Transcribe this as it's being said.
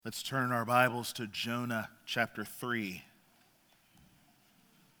Let's turn our Bibles to Jonah chapter 3.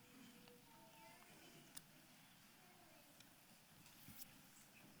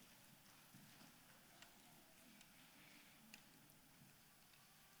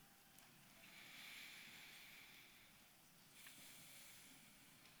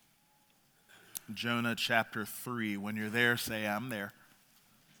 Jonah chapter 3. When you're there, say, I'm there.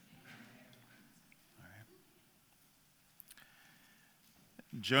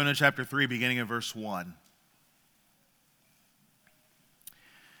 Jonah chapter 3, beginning of verse 1.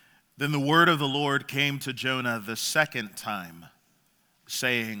 Then the word of the Lord came to Jonah the second time,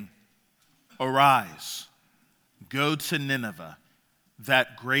 saying, Arise, go to Nineveh,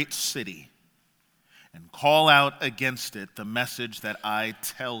 that great city, and call out against it the message that I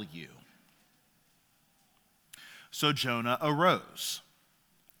tell you. So Jonah arose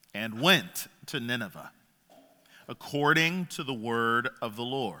and went to Nineveh, according to the word of the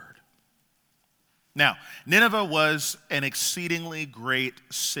Lord. Now, Nineveh was an exceedingly great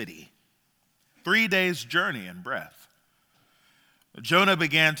city, 3 days' journey in breadth. Jonah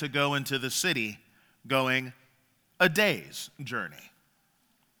began to go into the city, going a day's journey.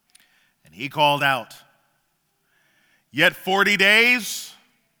 And he called out, Yet 40 days,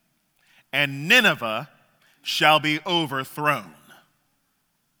 and Nineveh shall be overthrown.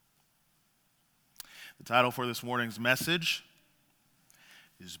 The title for this morning's message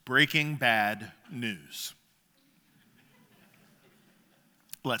is Breaking Bad News.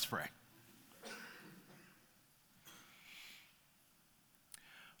 Let's pray.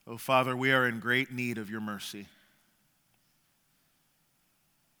 Oh, Father, we are in great need of your mercy.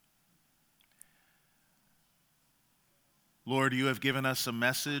 Lord, you have given us a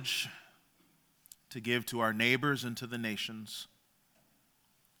message to give to our neighbors and to the nations.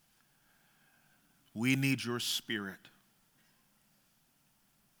 We need your Spirit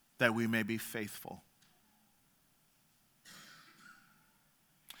that we may be faithful.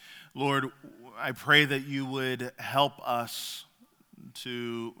 Lord, I pray that you would help us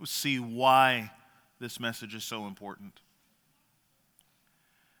to see why this message is so important.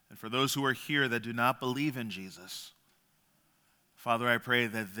 And for those who are here that do not believe in Jesus, Father, I pray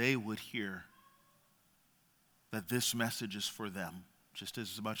that they would hear that this message is for them just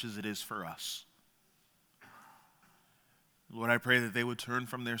as much as it is for us. Lord, I pray that they would turn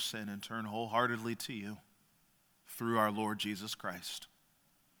from their sin and turn wholeheartedly to you through our Lord Jesus Christ.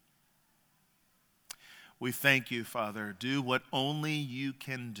 We thank you, Father. Do what only you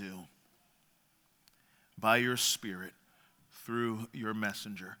can do by your Spirit through your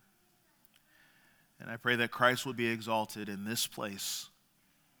messenger. And I pray that Christ will be exalted in this place,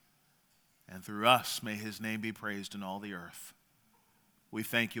 and through us may his name be praised in all the earth. We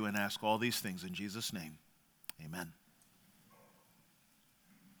thank you and ask all these things in Jesus' name. Amen.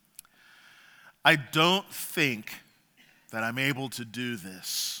 I don't think that I'm able to do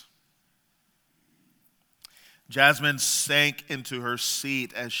this. Jasmine sank into her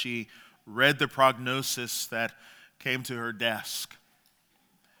seat as she read the prognosis that came to her desk.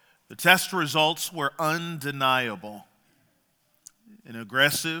 The test results were undeniable. An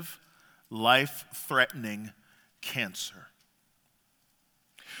aggressive, life-threatening cancer.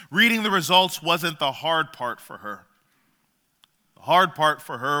 Reading the results wasn't the hard part for her. The hard part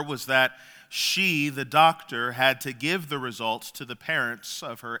for her was that she, the doctor, had to give the results to the parents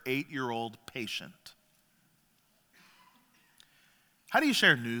of her 8-year-old patient. How do you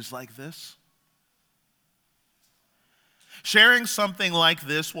share news like this? Sharing something like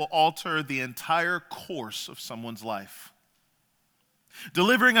this will alter the entire course of someone's life.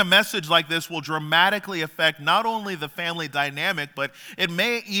 Delivering a message like this will dramatically affect not only the family dynamic, but it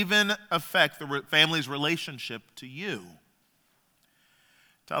may even affect the family's relationship to you.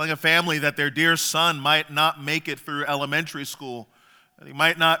 Telling a family that their dear son might not make it through elementary school, that he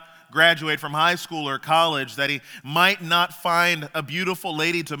might not graduate from high school or college, that he might not find a beautiful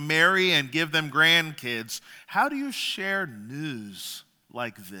lady to marry and give them grandkids. How do you share news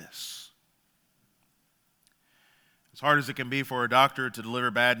like this? As hard as it can be for a doctor to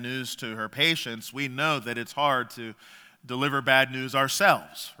deliver bad news to her patients, we know that it's hard to deliver bad news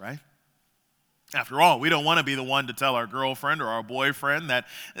ourselves, right? After all, we don't want to be the one to tell our girlfriend or our boyfriend that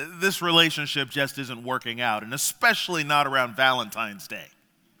this relationship just isn't working out, and especially not around Valentine's Day,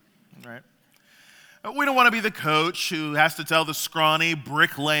 right? We don't want to be the coach who has to tell the scrawny,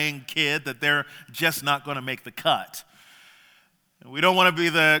 bricklaying kid that they're just not going to make the cut. We don't want to be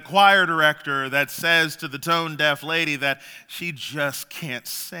the choir director that says to the tone-deaf lady that she just can't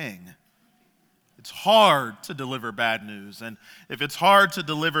sing. It's hard to deliver bad news. And if it's hard to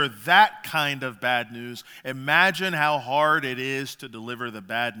deliver that kind of bad news, imagine how hard it is to deliver the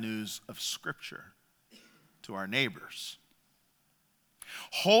bad news of Scripture to our neighbors.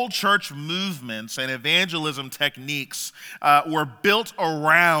 Whole church movements and evangelism techniques were built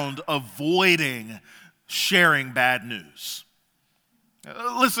around avoiding sharing bad news.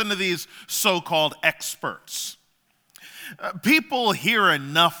 Listen to these so-called experts. People hear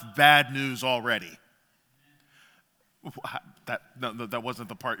enough bad news already. That wasn't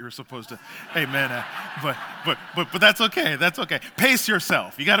the part you were supposed to. Amen. But that's okay. That's okay. Pace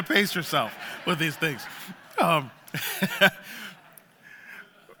yourself. You got to pace yourself with these things.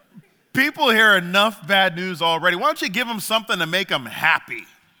 People hear enough bad news already. Why don't you give them something to make them happy,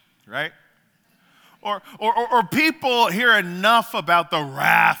 right? Or people hear enough about the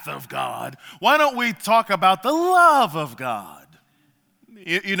wrath of God. Why don't we talk about the love of God?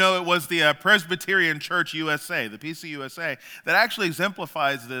 You know, it was the Presbyterian Church USA, the PCUSA, that actually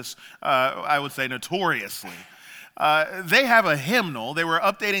exemplifies this, I would say, notoriously. They have a hymnal. They were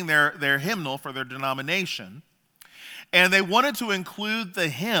updating their hymnal for their denomination, and they wanted to include the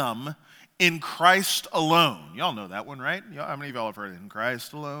hymn, "In Christ Alone." Y'all know that one, right? How many of y'all have heard it? "In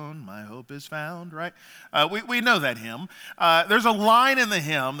Christ alone, my hope is found," right? We know that hymn. There's a line in the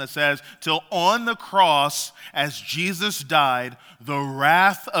hymn that says, "Till on the cross, as Jesus died, the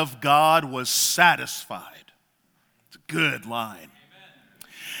wrath of God was satisfied." It's a good line.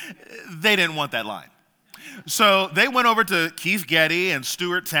 They didn't want that line. So they went over to Keith Getty and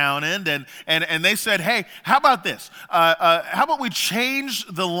Stuart Townend, and they said, "Hey, how about this? How about we change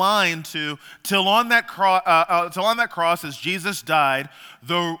the line to till on that cross as Jesus died,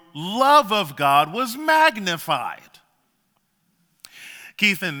 the love of God was magnified."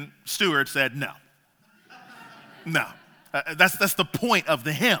 Keith and Stuart said, "No, that's the point of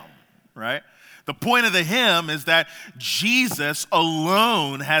the hymn, right?" The point of the hymn is that Jesus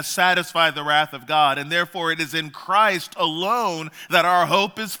alone has satisfied the wrath of God, and therefore it is in Christ alone that our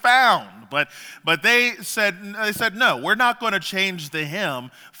hope is found. But they said, no, we're not going to change the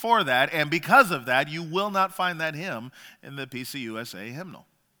hymn for that, and because of that, you will not find that hymn in the PCUSA hymnal.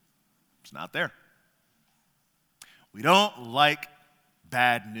 It's not there. We don't like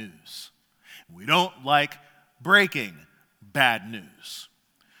bad news. We don't like breaking bad news.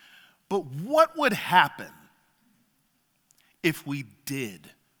 But what would happen if we did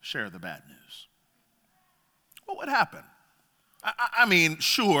share the bad news? What would happen? I mean,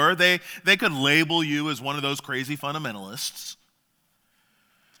 sure, they could label you as one of those crazy fundamentalists,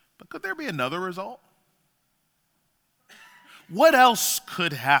 but could there be another result? What else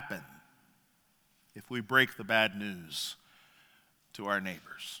could happen if we break the bad news to our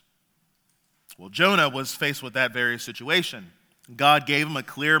neighbors? Well, Jonah was faced with that very situation. God gave him a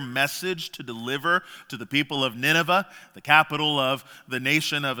clear message to deliver to the people of Nineveh, the capital of the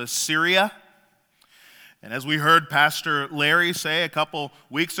nation of Assyria. And as we heard Pastor Larry say a couple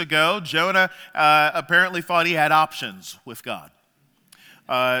weeks ago, Jonah apparently thought he had options with God.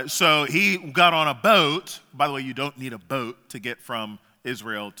 So he got on a boat. By the way, you don't need a boat to get from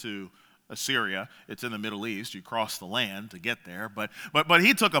Israel to Assyria. It's in the Middle East. You cross the land to get there. But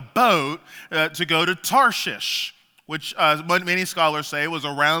he took a boat to go to Tarshish, which many scholars say was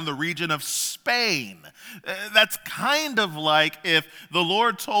around the region of Spain. That's kind of like if the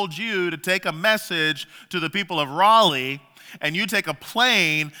Lord told you to take a message to the people of Raleigh and you take a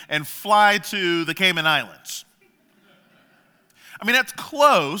plane and fly to the Cayman Islands. I mean, that's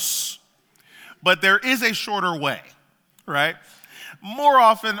close, but there is a shorter way, right?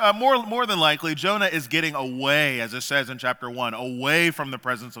 More than likely, Jonah is getting away, as it says in chapter 1, away from the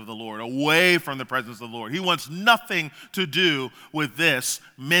presence of the Lord, away from the presence of the Lord. He wants nothing to do with this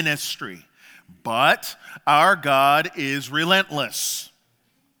ministry. But our God is relentless.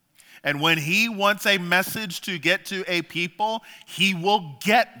 And when he wants a message to get to a people, he will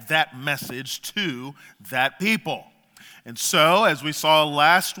get that message to that people. And so, as we saw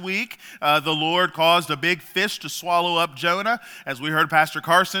last week, the Lord caused a big fish to swallow up Jonah, as we heard Pastor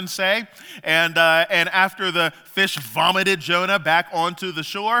Carson say. And after the fish vomited Jonah back onto the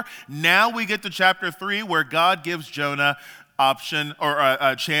shore, now we get to chapter 3, where God gives Jonah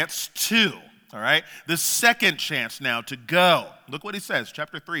a chance 2. All right, the second chance now to go. Look what he says,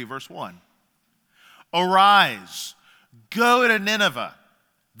 chapter 3, verse 1. "Arise, go to Nineveh,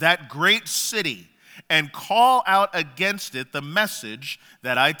 that great city, and call out against it the message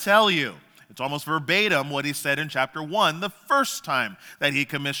that I tell you." It's almost verbatim what he said in chapter 1, the first time that he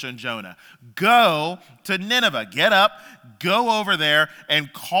commissioned Jonah. Go to Nineveh. Get up, go over there,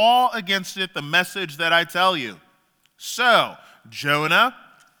 and call against it the message that I tell you. So, Jonah,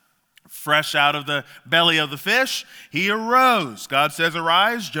 Fresh out of the belly of the fish, he arose. God says,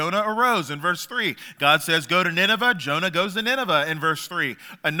 arise. Jonah arose in verse 3. God says, go to Nineveh. Jonah goes to Nineveh in verse 3.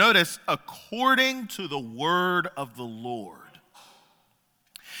 And notice, according to the word of the Lord.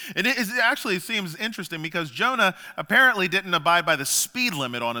 It actually seems interesting because Jonah apparently didn't abide by the speed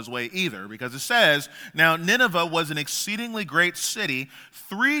limit on his way either, because it says, now Nineveh was an exceedingly great city,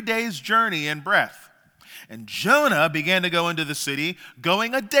 3 days' journey in breadth. And Jonah began to go into the city,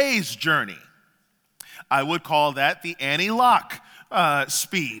 going a day's journey. I would call that the Annie Locke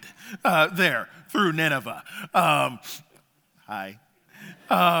speed there through Nineveh. Hi.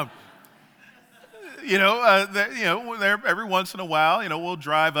 There every once in a while, we'll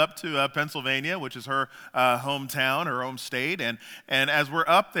drive up to Pennsylvania, which is her hometown, her home state, and as we're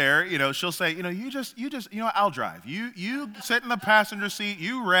up there, she'll say, I'll drive. You sit in the passenger seat,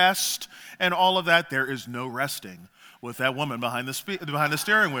 you rest, and all of that. There is no resting with that woman behind the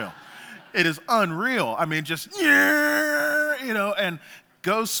steering wheel. It is unreal. I mean, just and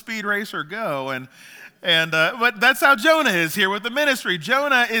go Speed Racer, go. But that's how Jonah is here with the ministry.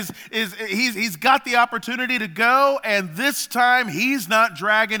 Jonah he's got the opportunity to go, and this time he's not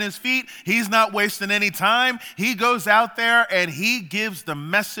dragging his feet. He's not wasting any time. He goes out there and he gives the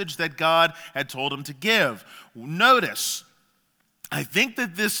message that God had told him to give. Notice, I think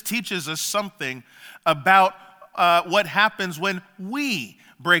that this teaches us something about what happens when we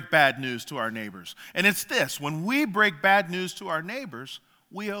break bad news to our neighbors. And it's this: when we break bad news to our neighbors,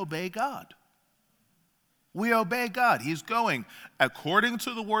 we obey God. We obey God. He's going according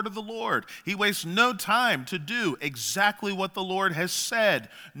to the word of the Lord. He wastes no time to do exactly what the Lord has said.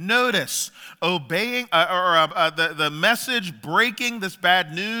 Notice, obeying the message, breaking this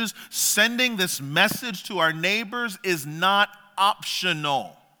bad news, sending this message to our neighbors is not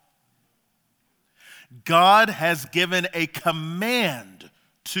optional. God has given a command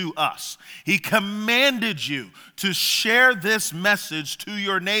to us. He commanded you to share this message to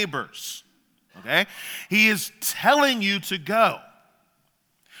your neighbors. Okay? He is telling you to go.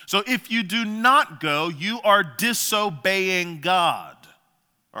 So if you do not go, you are disobeying God.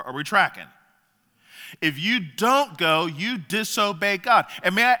 Are we tracking? If you don't go, you disobey God.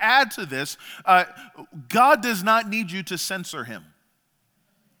 And may I add to this, God does not need you to censor him.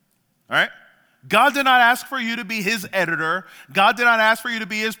 All right? God did not ask for you to be his editor. God did not ask for you to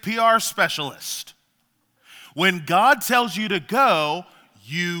be his PR specialist. When God tells you to go,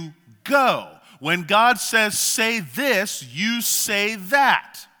 you go. When God says, say this, you say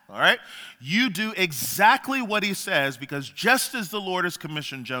that, all right? You do exactly what he says, because just as the Lord has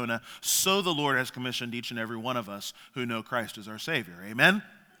commissioned Jonah, so the Lord has commissioned each and every one of us who know Christ as our Savior, amen?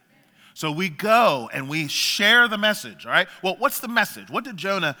 So we go and we share the message, all right? Well, what's the message? What did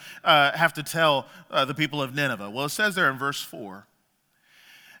Jonah have to tell the people of Nineveh? Well, it says there in verse 4,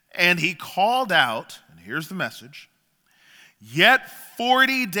 and he called out, and here's the message, yet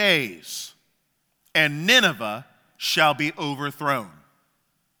 40 days, and Nineveh shall be overthrown.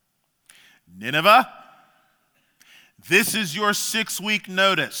 Nineveh, this is your 6-week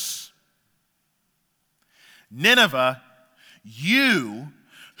notice. Nineveh, you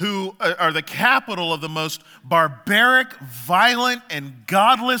who are the capital of the most barbaric, violent, and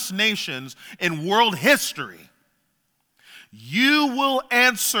godless nations in world history, you will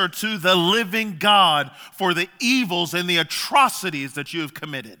answer to the living God for the evils and the atrocities that you have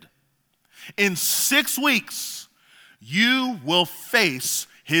committed. In 6 weeks, you will face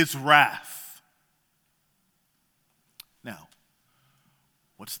his wrath. Now,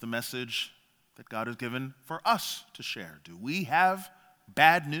 what's the message that God has given for us to share? Do we have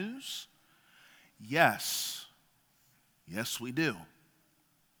bad news? Yes. Yes, we do.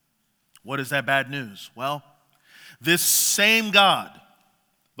 What is that bad news? Well, this same God,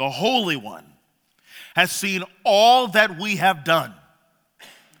 the Holy One, has seen all that we have done,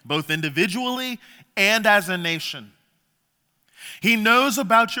 both individually and as a nation. He knows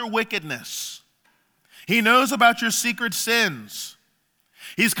about your wickedness. He knows about your secret sins.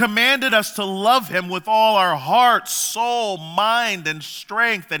 He's commanded us to love him with all our heart, soul, mind, and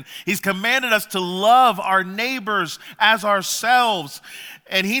strength. And he's commanded us to love our neighbors as ourselves.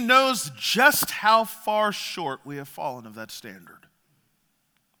 And he knows just how far short we have fallen of that standard.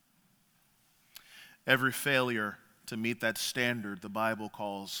 Every failure to meet that standard, the Bible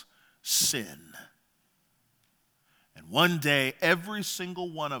calls sin. And one day, every single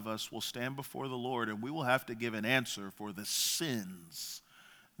one of us will stand before the Lord, and we will have to give an answer for the sins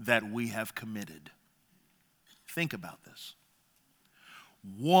that we have committed. Think about this.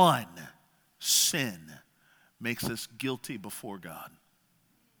 One sin makes us guilty before God.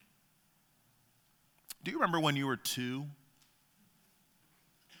 Do you remember when you were 2?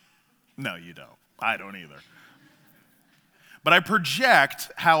 No, you don't. I don't either. But I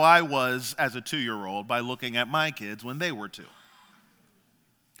project how I was as a 2-year-old by looking at my kids when they were 2.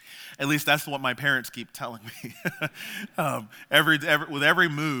 At least that's what my parents keep telling me. With every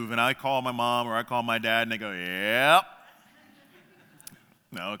move, and I call my mom or I call my dad, and they go, yep.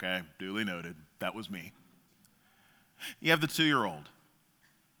 Okay, duly noted. That was me. You have the 2-year-old.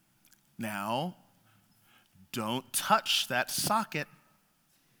 Now, don't touch that socket.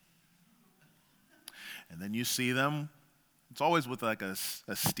 And then you see them. It's always with like a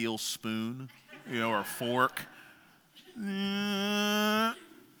steel spoon, or a fork. No,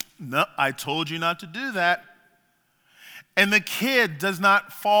 I told you not to do that. And the kid does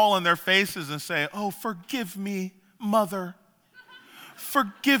not fall on their faces and say, oh, forgive me, mother.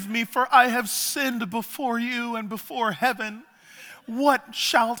 Forgive me, for I have sinned before you and before heaven. What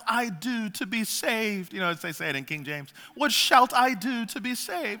shalt I do to be saved? As they say it in King James. What shalt I do to be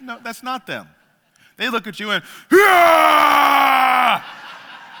saved? No, that's not them. They look at you and, yeah!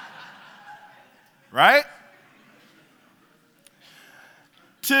 Right?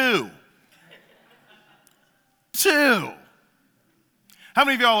 2. How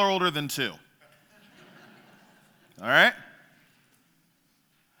many of y'all are older than 2? All right?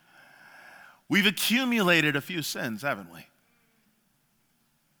 We've accumulated a few sins, haven't we?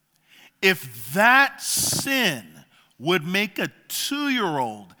 If that sin would make a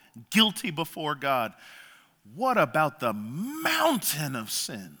 2-year-old guilty before God, what about the mountain of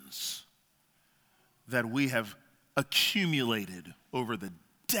sins that we have accumulated over the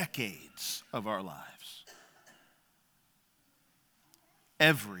decades of our lives?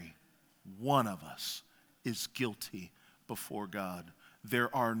 Every one of us is guilty before God.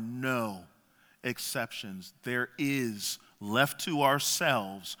 There are no exceptions. There is, left to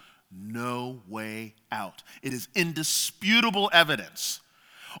ourselves, no way out. It is indisputable evidence.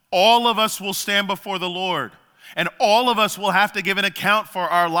 All of us will stand before the Lord, and all of us will have to give an account for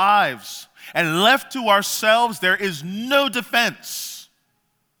our lives. And left to ourselves, there is no defense.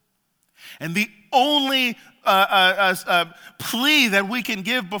 And the only plea that we can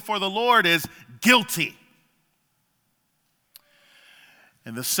give before the Lord is guilty.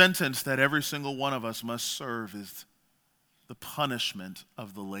 And the sentence that every single one of us must serve is the punishment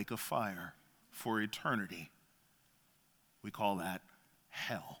of the lake of fire for eternity. We call that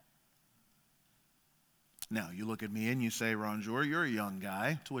hell. Now, you look at me and you say, Ronjour, you're a young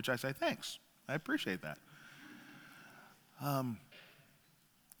guy, to which I say, thanks. I appreciate that.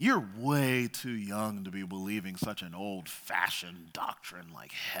 You're way too young to be believing such an old-fashioned doctrine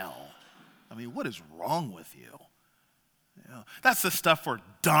like hell. I mean, what is wrong with you? That's the stuff for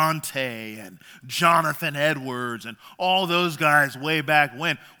Dante and Jonathan Edwards and all those guys way back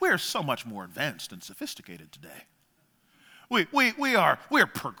when. We are so much more advanced and sophisticated today. We are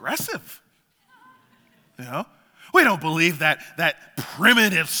progressive. We don't believe that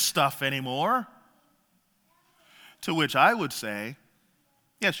primitive stuff anymore. To which I would say,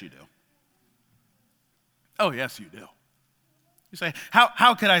 yes, you do. Oh, yes, you do. You say,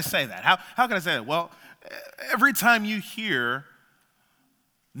 how could I say that? How can I say that? Well, every time you hear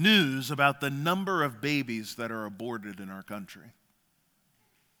news about the number of babies that are aborted in our country,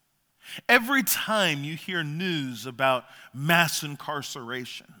 every time you hear news about mass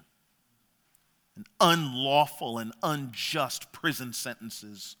incarceration and unlawful and unjust prison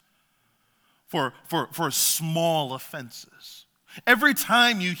sentences for small offenses, every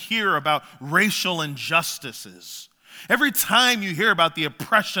time you hear about racial injustices, every time you hear about the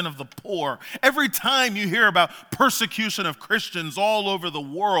oppression of the poor, every time you hear about persecution of Christians all over the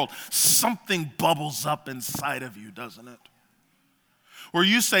world, something bubbles up inside of you, doesn't it? Where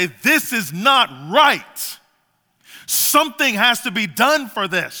you say, this is not right. Something has to be done for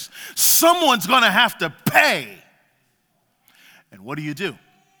this. Someone's going to have to pay. And what do?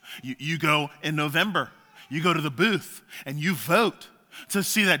 You go in November, you go to the booth, and you vote to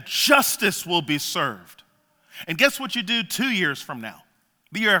see that justice will be served. And guess what you do 2 years from now,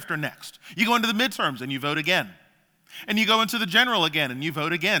 the year after next? You go into the midterms and you vote again. And you go into the general again and you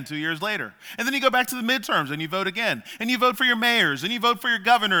vote again 2 years later. And then you go back to the midterms and you vote again. And you vote for your mayors and you vote for your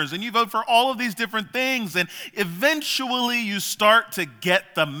governors and you vote for all of these different things. And eventually you start to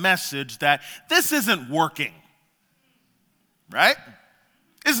get the message that this isn't working. Right?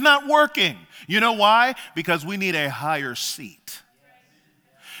 It's not working. You know why? Because we need a higher seat.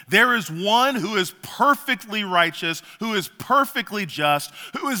 There is one who is perfectly righteous, who is perfectly just,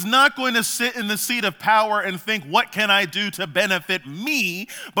 who is not going to sit in the seat of power and think, what can I do to benefit me?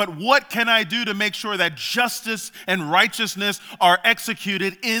 But what can I do to make sure that justice and righteousness are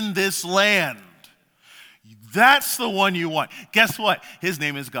executed in this land? That's the one you want. Guess what? His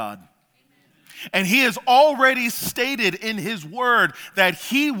name is God. And he has already stated in his word that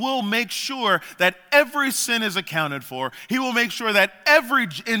he will make sure that every sin is accounted for. He will make sure that every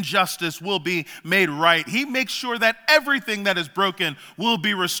injustice will be made right. He makes sure that everything that is broken will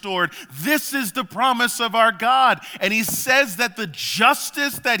be restored. This is the promise of our God. And he says that the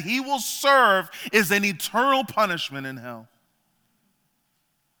justice that he will serve is an eternal punishment in hell.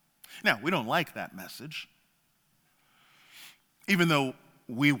 Now, we don't like that message, even though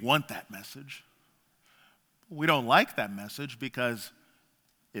we want that message. We don't like that message because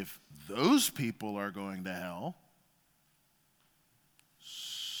if those people are going to hell,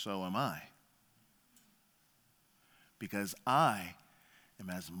 so am I. Because I am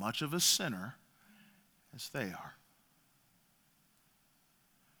as much of a sinner as they are.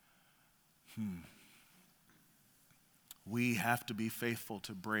 We have to be faithful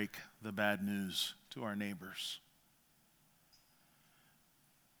to break the bad news to our neighbors.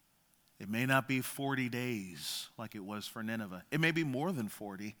 It may not be 40 days like it was for Nineveh. It may be more than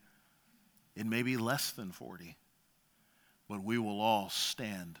 40. It may be less than 40. But we will all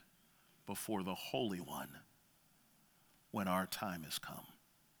stand before the Holy One when our time has come.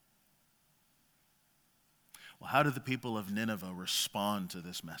 Well, how did the people of Nineveh respond to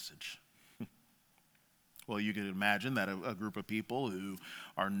this message? Well, you could imagine that a group of people who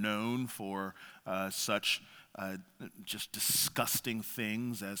are known for such just disgusting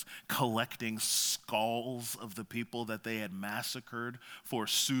things as collecting skulls of the people that they had massacred for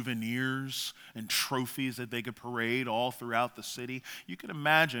souvenirs and trophies that they could parade all throughout the city, you could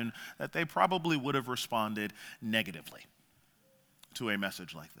imagine that they probably would have responded negatively to a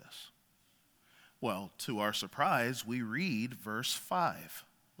message like this. Well, to our surprise, we read verse 5.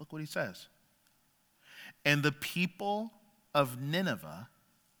 Look what he says. And the people of Nineveh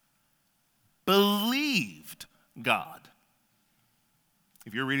believed God.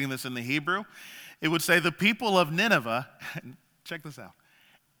 If you're reading this in the Hebrew, it would say the people of Nineveh, check this out,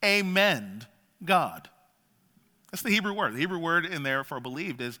 amened God. That's the Hebrew word. The Hebrew word in there for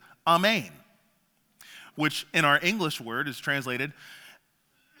believed is amen, which in our English word is translated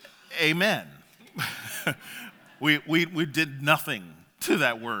amen. We did nothing to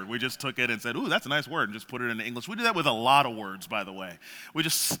that word. We just took it and said, ooh, that's a nice word, and just put it into English. We do that with a lot of words, by the way. We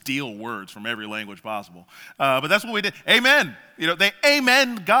just steal words from every language possible. But that's what we did. Amen. They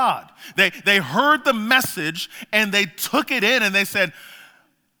amen God. They heard the message, and they took it in, and they said,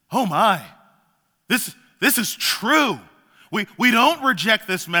 oh my, this is true. We don't reject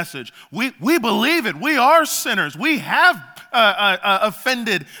this message. We believe it. We are sinners. We have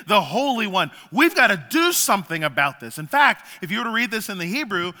offended the Holy One. We've got to do something about this. In fact, if you were to read this in the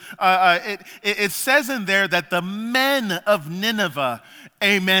Hebrew, it says in there that the men of Nineveh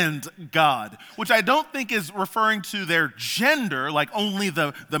amened God, which I don't think is referring to their gender, like only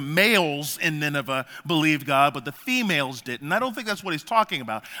the males in Nineveh believed God, but the females didn't. I don't think that's what he's talking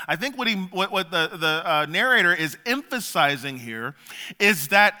about. I think what the narrator is emphasizing here is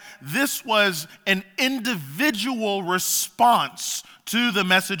that this was an individual response to the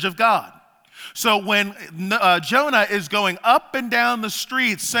message of God. So when Jonah is going up and down the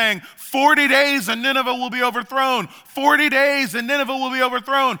streets saying, 40 days and Nineveh will be overthrown, 40 days and Nineveh will be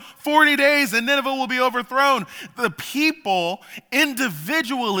overthrown, 40 days and Nineveh will be overthrown, the people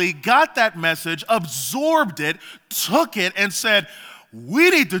individually got that message, absorbed it, took it, and said, we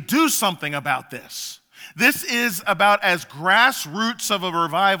need to do something about this. This is about as grassroots of a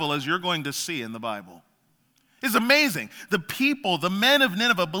revival as you're going to see in the Bible. It's amazing. The people, the men of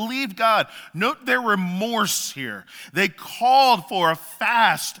Nineveh, believed God. Note their remorse here. They called for a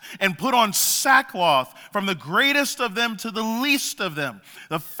fast and put on sackcloth from the greatest of them to the least of them.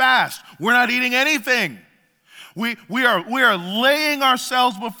 The fast. We're not eating anything. We are laying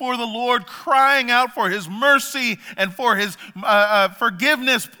ourselves before the Lord, crying out for his mercy and for his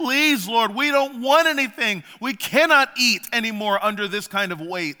forgiveness. Please, Lord, we don't want anything. We cannot eat anymore under this kind of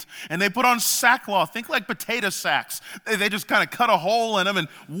weight. And they put on sackcloth. Think like potato sacks. They just kind of cut a hole in them and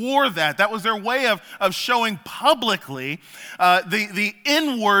wore that. That was their way of showing publicly the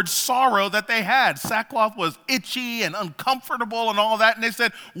inward sorrow that they had. Sackcloth was itchy and uncomfortable and all that. And they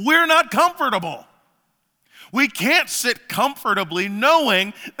said, we're not comfortable. We can't sit comfortably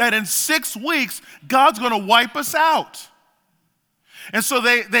knowing that in 6 weeks, God's going to wipe us out. And so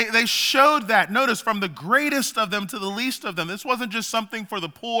they showed that. Notice, from the greatest of them to the least of them. This wasn't just something for the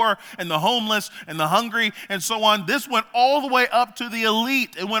poor and the homeless and the hungry and so on. This went all the way up to the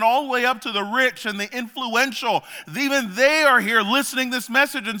elite. It went all the way up to the rich and the influential. Even they are here listening to this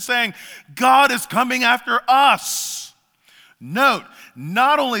message and saying, God is coming after us. Note,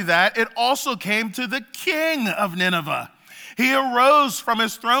 not only that, it also came to the king of Nineveh. He arose from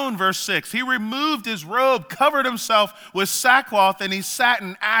his throne, verse 6. He removed his robe, covered himself with sackcloth, and he sat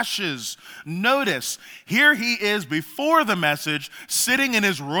in ashes. Notice, here he is before the message, sitting in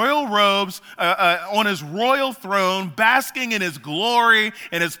his royal robes, on his royal throne, basking in his glory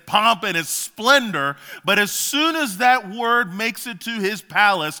and his pomp and his splendor. But as soon as that word makes it to his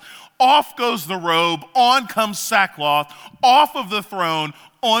palace, off goes the robe, on comes sackcloth, off of the throne,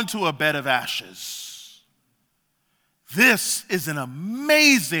 onto a bed of ashes. This is an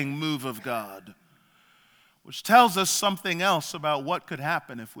amazing move of God, which tells us something else about what could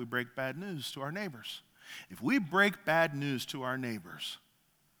happen if we break bad news to our neighbors. If we break bad news to our neighbors,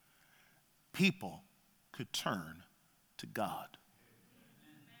 people could turn to God.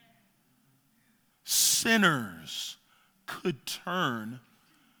 Sinners could turn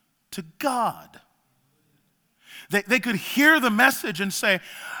to God. They could hear the message and say,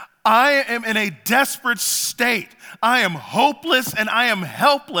 I am in a desperate state. I am hopeless and I am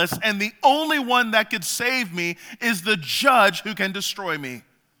helpless, and the only one that could save me is the judge who can destroy me.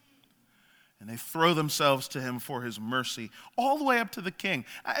 And they throw themselves to him for his mercy, all the way up to the king.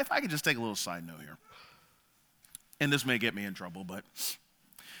 If I could just take a little side note here, and this may get me in trouble, but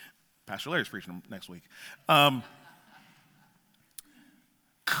Pastor Larry's preaching next week.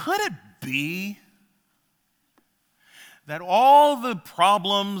 Could it be that all the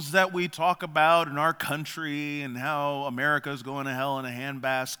problems that we talk about in our country and how America's going to hell in a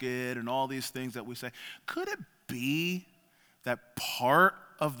handbasket and all these things that we say, could it be that part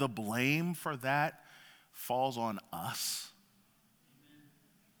of the blame for that falls on us?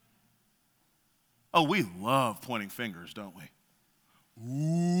 Oh, we love pointing fingers, don't we?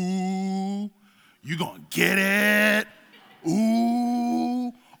 Ooh, you gonna get it?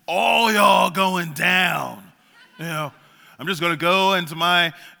 Ooh, all y'all going down. You know, I'm just going to go into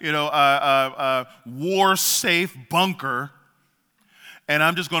my, war-safe bunker, and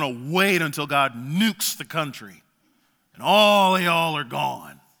I'm just going to wait until God nukes the country, and all of y'all are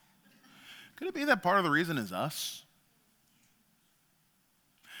gone. Could it be that part of the reason is us?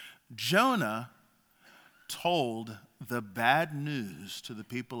 Jonah told the bad news to the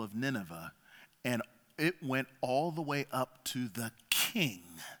people of Nineveh, and it went all the way up to the king.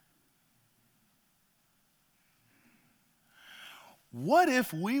 What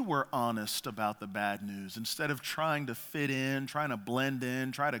if we were honest about the bad news instead of trying to fit in, trying to blend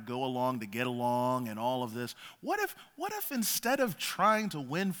in, try to go along to get along and all of this? What if instead of trying to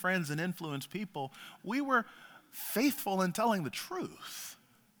win friends and influence people, we were faithful in telling the truth?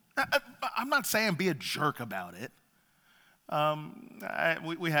 I'm not saying be a jerk about it.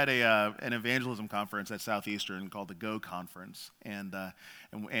 We had an evangelism conference at Southeastern called the GO Conference, and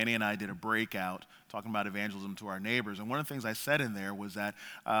Annie and I did a breakout talking about evangelism to our neighbors. And one of the things I said in there was that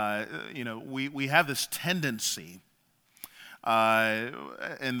we have this tendency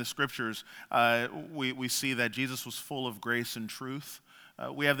in the scriptures. We see that Jesus was full of grace and truth.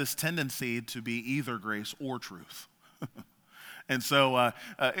 We have this tendency to be either grace or truth. And so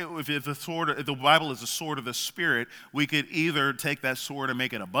if the Bible is a sword of the Spirit, we could either take that sword and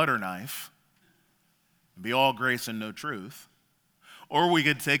make it a butter knife and be all grace and no truth, or we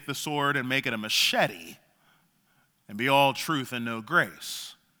could take the sword and make it a machete and be all truth and no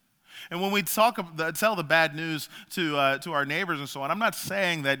grace. And when we tell the bad news to our neighbors and so on, I'm not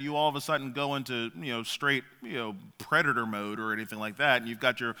saying that you all of a sudden go into straight predator mode or anything like that, and you've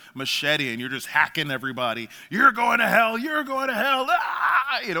got your machete and you're just hacking everybody. You're going to hell. You're going to hell.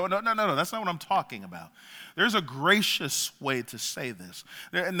 Ah! No. That's not what I'm talking about. There's a gracious way to say this,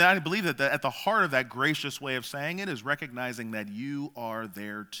 and I believe that at the heart of that gracious way of saying it is recognizing that you are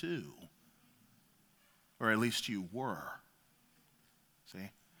there too, or at least you were. See.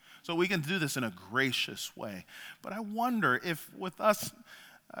 So we can do this in a gracious way. But I wonder if with us,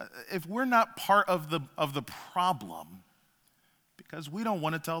 if we're not part of the problem because we don't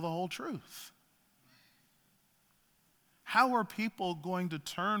want to tell the whole truth. How are people going to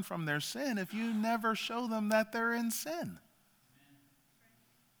turn from their sin if you never show them that they're in sin?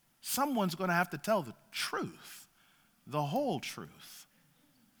 Someone's going to have to tell the truth, the whole truth,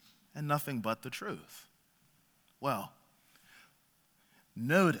 and nothing but the truth. Well,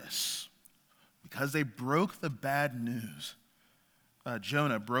 notice, because they broke the bad news,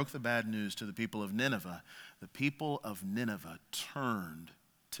 Jonah broke the bad news to the people of Nineveh. The people of Nineveh turned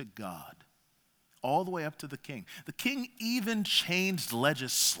to God, all the way up to the king. The king even changed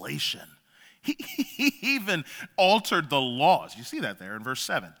legislation. He even altered the laws. You see that there in verse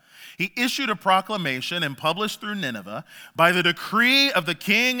 7. He issued a proclamation and published through Nineveh, by the decree of the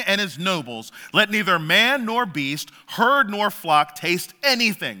king and his nobles, let neither man nor beast, herd nor flock taste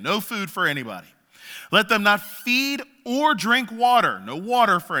anything, no food for anybody. Let them not feed or drink water, no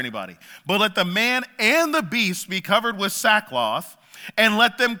water for anybody, but let the man and the beast be covered with sackcloth, and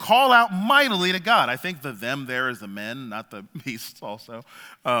let them call out mightily to God. I think the them there is the men, not the beasts also.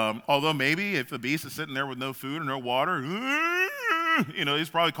 Although maybe if the beast is sitting there with no food or no water, he's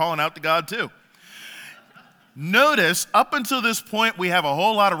probably calling out to God too. Notice, up until this point, we have a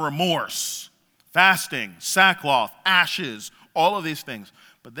whole lot of remorse, fasting, sackcloth, ashes, all of these things.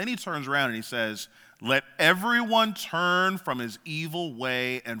 But then he turns around and he says, let everyone turn from his evil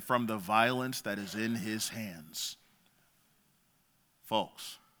way and from the violence that is in his hands.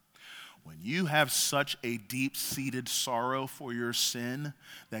 Folks, when you have such a deep-seated sorrow for your sin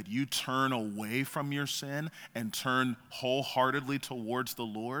that you turn away from your sin and turn wholeheartedly towards the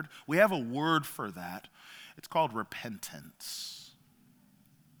Lord, we have a word for that. It's called repentance.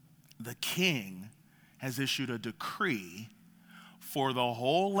 The king has issued a decree for the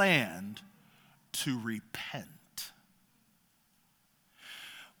whole land to repent.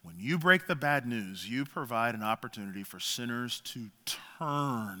 When you break the bad news, you provide an opportunity for sinners to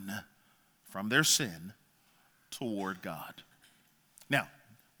turn from their sin toward God. Now,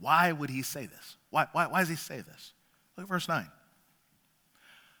 why would he say this? Why does he say this? Look at verse 9.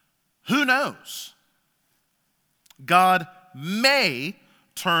 Who knows? God may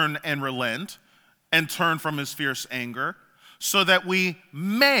turn and relent and turn from his fierce anger so that we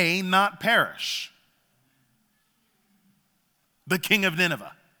may not perish. The king of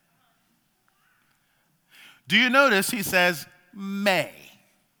Nineveh. Do you notice he says may?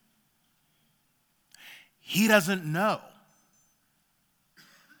 He doesn't know.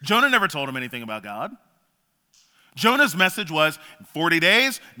 Jonah never told him anything about God. Jonah's message was, in 40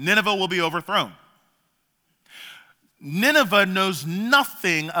 days, Nineveh will be overthrown. Nineveh knows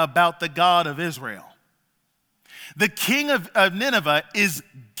nothing about the God of Israel. The king of Nineveh is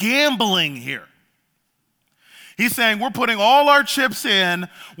gambling here. He's saying, we're putting all our chips in.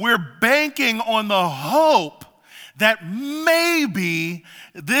 We're banking on the hope that maybe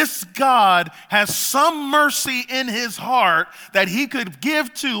this God has some mercy in his heart that he could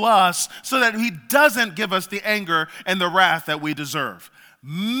give to us so that he doesn't give us the anger and the wrath that we deserve.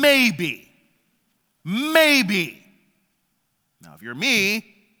 Maybe. Now, if you're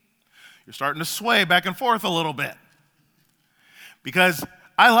me, you're starting to sway back and forth a little bit. Because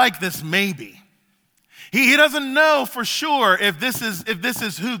I like this maybe. He doesn't know for sure if this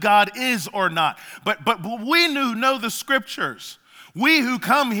is who God is or not. But we who know the scriptures, we who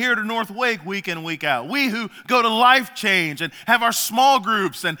come here to North Wake week in, week out, we who go to Life Change and have our small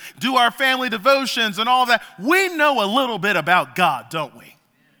groups and do our family devotions and all that, we know a little bit about God, don't we?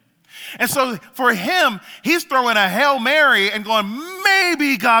 And so for him, he's throwing a Hail Mary and going,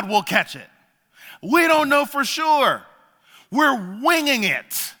 maybe God will catch it. We don't know for sure. We're winging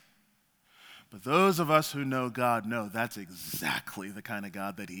it. But those of us who know God know that's exactly the kind of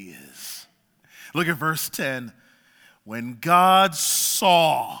God that he is. Look at verse 10. When God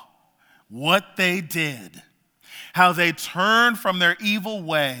saw what they did, how they turned from their evil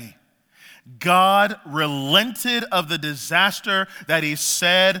way, God relented of the disaster that he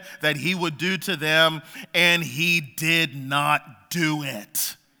said that he would do to them, and he did not do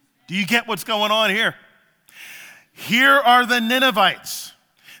it. Do you get what's going on here? Here are the Ninevites,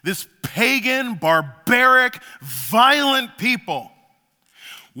 this pagan, barbaric, violent people.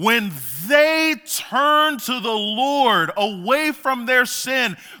 When they turn to the Lord away from their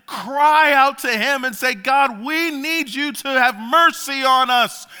sin, cry out to him and say, God, we need you to have mercy on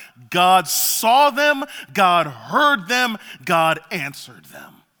us. God saw them, God heard them, God answered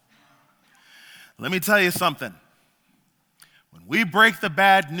them. Let me tell you something. When we break the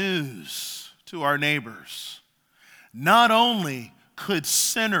bad news to our neighbors, not only could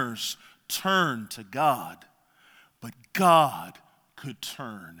sinners turn to God, but God could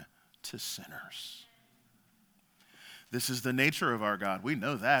turn to sinners. This is the nature of our God. We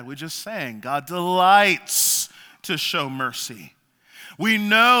know that. We just sang, God delights to show mercy. We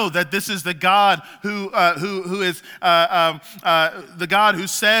know that this is the God who is the God who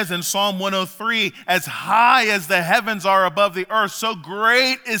says in Psalm 103, as high as the heavens are above the earth, so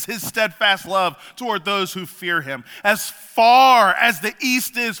great is his steadfast love toward those who fear him. As far as the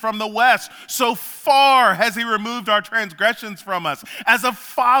east is from the west, so far has he removed our transgressions from us. As a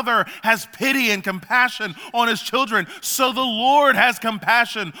father has pity and compassion on his children, so the Lord has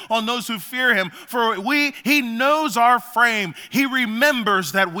compassion on those who fear him. For he knows our frame. He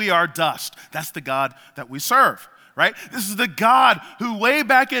remembers that we are dust. That's the God that we serve. right? This is the God who way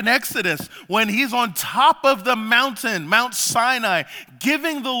back in Exodus, when he's on top of the mountain, Mount Sinai,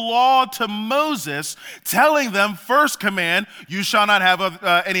 giving the law to Moses, telling them, first command, you shall not have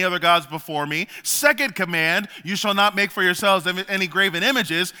any other gods before me. Second command, you shall not make for yourselves any graven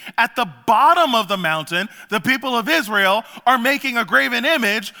images. At the bottom of the mountain, the people of Israel are making a graven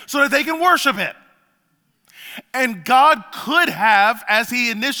image so that they can worship it. And God could have, as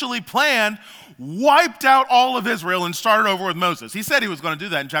he initially planned, wiped out all of Israel and started over with Moses. He said he was going to do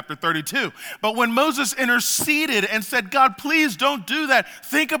that in chapter 32. But when Moses interceded and said, God, please don't do that.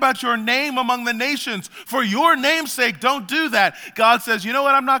 Think about your name among the nations. For your name's sake, don't do that. God says, you know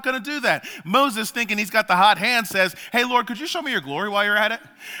what? I'm not going to do that. Moses, thinking he's got the hot hand, says, hey, Lord, could you show me your glory while you're at it?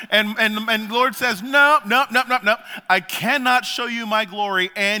 And Lord says, no. I cannot show you my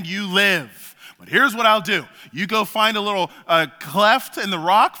glory and you live. But here's what I'll do. You go find a little cleft in the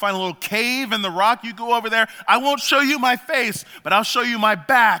rock, find a little cave in the rock. You go over there. I won't show you my face, but I'll show you my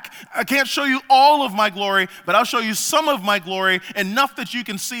back. I can't show you all of my glory, but I'll show you some of my glory, enough that you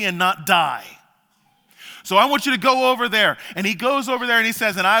can see and not die. So I want you to go over there. And he goes over there and he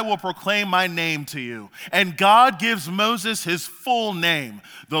says, and I will proclaim my name to you. And God gives Moses his full name,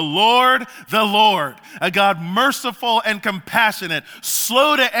 the Lord, a God merciful and compassionate,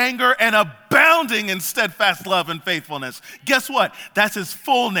 slow to anger and abounding in steadfast love and faithfulness. Guess what? That's his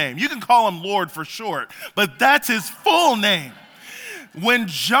full name. You can call him Lord for short, but that's his full name. When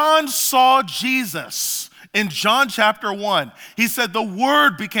John saw Jesus, in John chapter 1, he said, the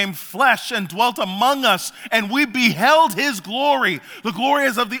Word became flesh and dwelt among us, and we beheld his glory. The glory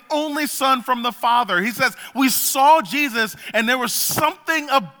is of the only Son from the Father. He says, we saw Jesus, and there was something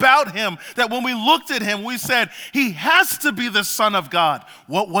about him that when we looked at him, we said, he has to be the Son of God.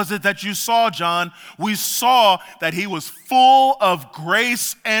 What was it that you saw, John? We saw that he was full of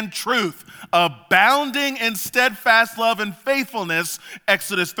grace and truth, abounding in steadfast love and faithfulness,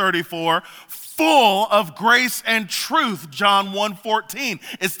 Exodus 34, full of grace and truth, John 1:14.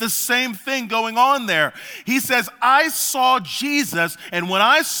 It's the same thing going on there. He says, I saw Jesus, and when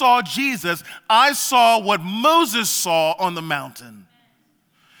I saw Jesus, I saw what Moses saw on the mountain.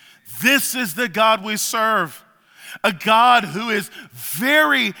 This is the God we serve. A God who is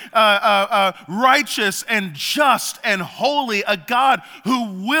very righteous and just and holy, a God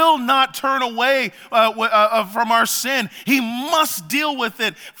who will not turn away from our sin. He must deal with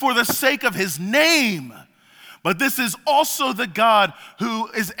it for the sake of his name. But this is also the God who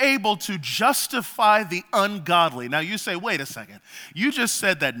is able to justify the ungodly. Now you say, wait a second. You just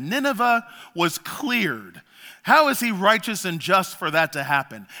said that Nineveh was cleared. How is he righteous and just for that to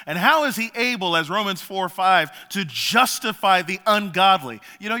happen? And how is he able, as Romans 4:5, to justify the ungodly?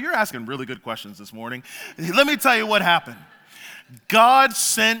 You know, you're asking really good questions this morning. Let me tell you what happened. God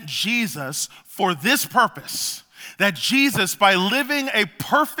sent Jesus for this purpose, that Jesus, by living a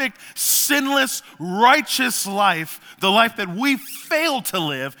perfect, sinless, righteous life, the life that we fail to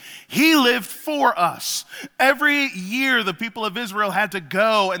live, he lived for us. Every year, the people of Israel had to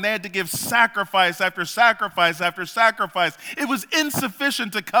go and they had to give sacrifice after sacrifice after sacrifice. It was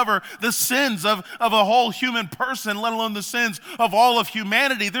insufficient to cover the sins of a whole human person, let alone the sins of all of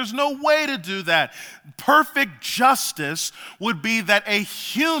humanity. There's no way to do that. Perfect justice would be that a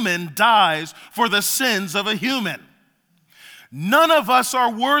human dies for the sins of a human. None of us are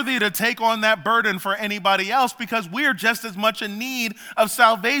worthy to take on that burden for anybody else because we are just as much in need of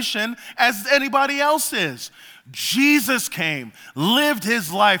salvation as anybody else is. Jesus came, lived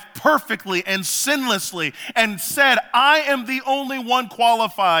his life perfectly and sinlessly, and said, I am the only one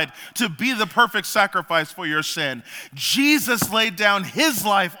qualified to be the perfect sacrifice for your sin. Jesus laid down his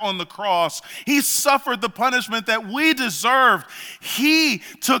life on the cross. He suffered the punishment that we deserved. He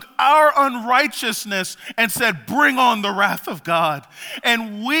took our unrighteousness and said, bring on the wrath of God.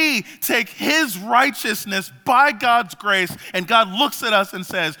 And we take his righteousness by God's grace, and God looks at us and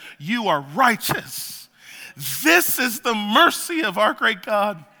says, you are righteous. This is the mercy of our great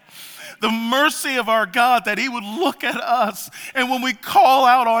God. The mercy of our God, that he would look at us, and when we call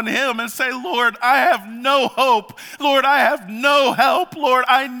out on him and say, Lord, I have no hope. Lord, I have no help. Lord,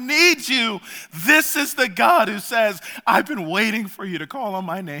 I need you. This is the God who says, I've been waiting for you to call on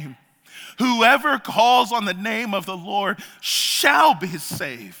my name. Whoever calls on the name of the Lord shall be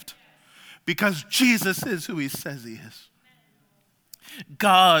saved, because Jesus is who he says he is.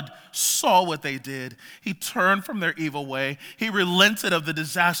 God saw what they did. He turned from their evil way. He relented of the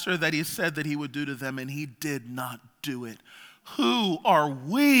disaster that he said that he would do to them, and he did not do it. Who are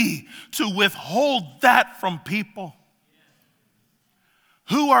we to withhold that from people?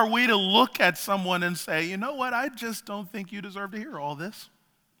 Who are we to look at someone and say, you know what, I just don't think you deserve to hear all this.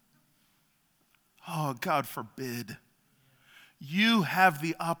 Oh, God forbid. You have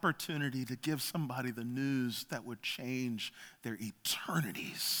the opportunity to give somebody the news that would change their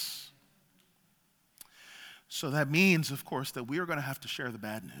eternities. So that means, of course, that we are going to have to share the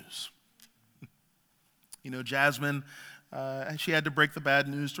bad news. You know, Jasmine, she had to break the bad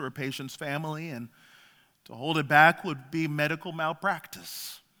news to her patient's family, and to hold it back would be medical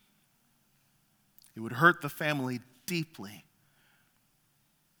malpractice. It would hurt the family deeply,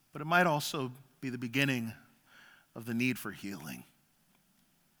 but it might also be the beginning of the need for healing.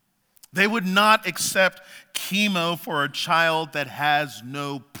 They would not accept chemo for a child that has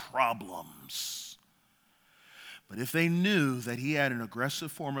no problems. But if they knew that he had an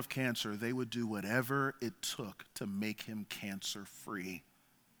aggressive form of cancer, they would do whatever it took to make him cancer-free.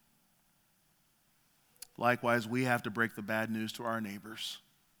 Likewise, we have to break the bad news to our neighbors.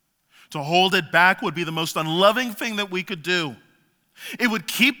 To hold it back would be the most unloving thing that we could do. It would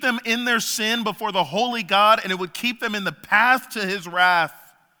keep them in their sin before the holy God, and it would keep them in the path to his wrath.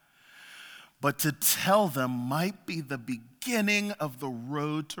 But to tell them might be the beginning of the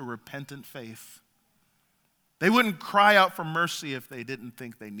road to repentant faith. They wouldn't cry out for mercy if they didn't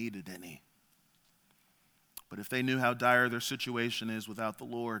think they needed any. But if they knew how dire their situation is without the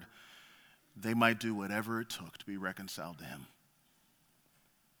Lord, they might do whatever it took to be reconciled to him.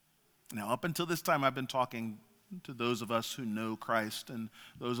 Now, up until this time, I've been talking to those of us who know Christ and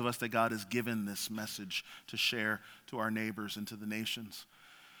those of us that God has given this message to share to our neighbors and to the nations.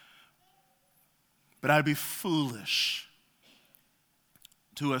 But I'd be foolish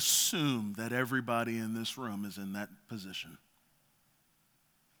to assume that everybody in this room is in that position.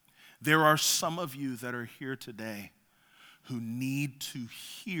 There are some of you that are here today who need to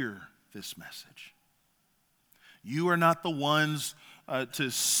hear this message. You are not the ones to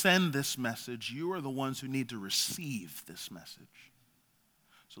send this message. You are the ones who need to receive this message.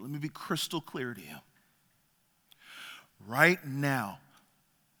 So let me be crystal clear to you. Right now,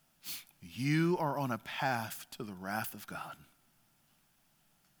 you are on a path to the wrath of God.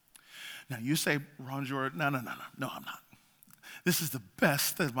 Now you say, Ron Jordan, no, I'm not. This is the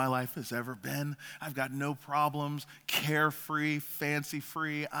best that my life has ever been. I've got no problems, carefree,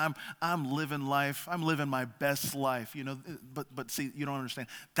 fancy-free. I'm living life. I'm living my best life. You know, but see, you don't understand.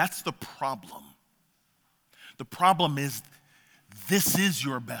 That's the problem. The problem is this is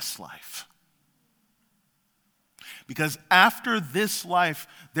your best life. Because after this life,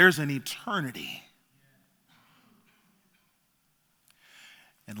 there's an eternity.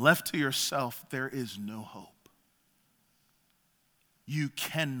 And left to yourself, there is no hope. You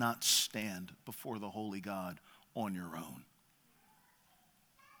cannot stand before the holy God on your own.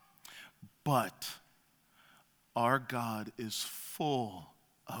 But our God is full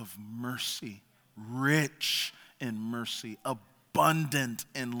of mercy, rich in mercy, abundant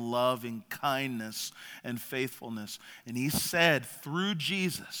in love and kindness and faithfulness. And he said through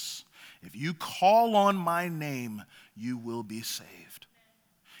Jesus, if you call on my name, you will be saved.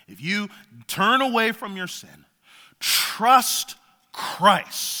 If you turn away from your sin, trust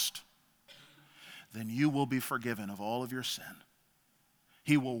Christ, then you will be forgiven of all of your sin.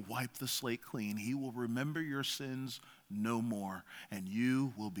 He will wipe the slate clean. He will remember your sins no more, and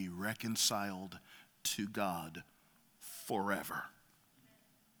you will be reconciled to God forever.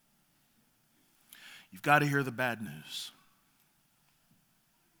 You've got to hear the bad news.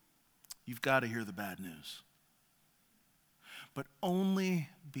 You've got to hear the bad news. But only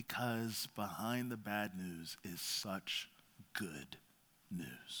because behind the bad news is such good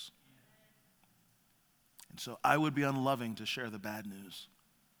news. And so I would be unloving to share the bad news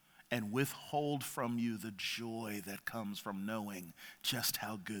and withhold from you the joy that comes from knowing just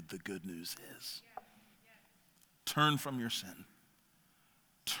how good the good news is. Turn from your sin.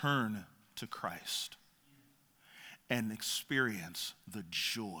 Turn to Christ and experience the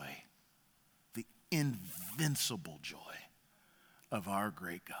joy, the invincible joy of our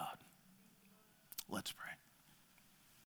great God. Let's pray.